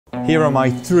Here are my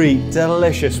 3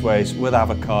 delicious ways with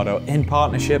avocado in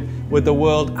partnership with the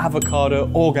World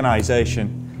Avocado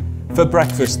Organization. For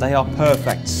breakfast, they are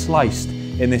perfect, sliced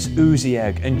in this oozy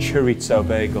egg and chorizo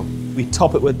bagel. We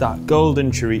top it with that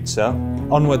golden chorizo,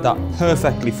 on with that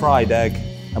perfectly fried egg,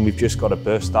 and we've just got to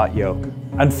burst that yolk.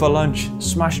 And for lunch,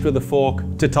 smashed with a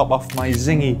fork to top off my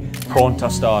zingy prawn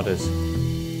tostadas.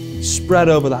 Spread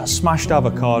over that smashed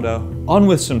avocado, on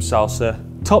with some salsa,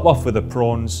 top off with the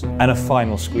prawns, and a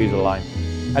final squeeze of lime.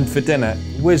 And for dinner,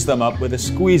 whiz them up with a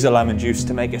squeeze of lemon juice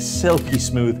to make a silky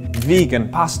smooth vegan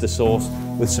pasta sauce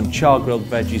with some char-grilled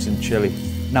veggies and chili.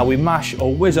 Now we mash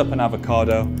or whiz up an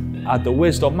avocado, add the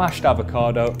whizzed or mashed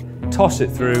avocado, toss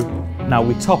it through. Now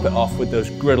we top it off with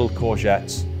those griddled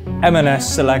courgettes. M&S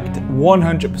select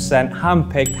 100%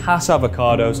 hand-picked Hass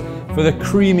avocados for the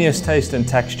creamiest taste and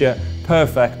texture,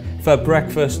 perfect for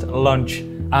breakfast, lunch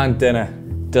and dinner.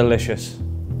 Delicious.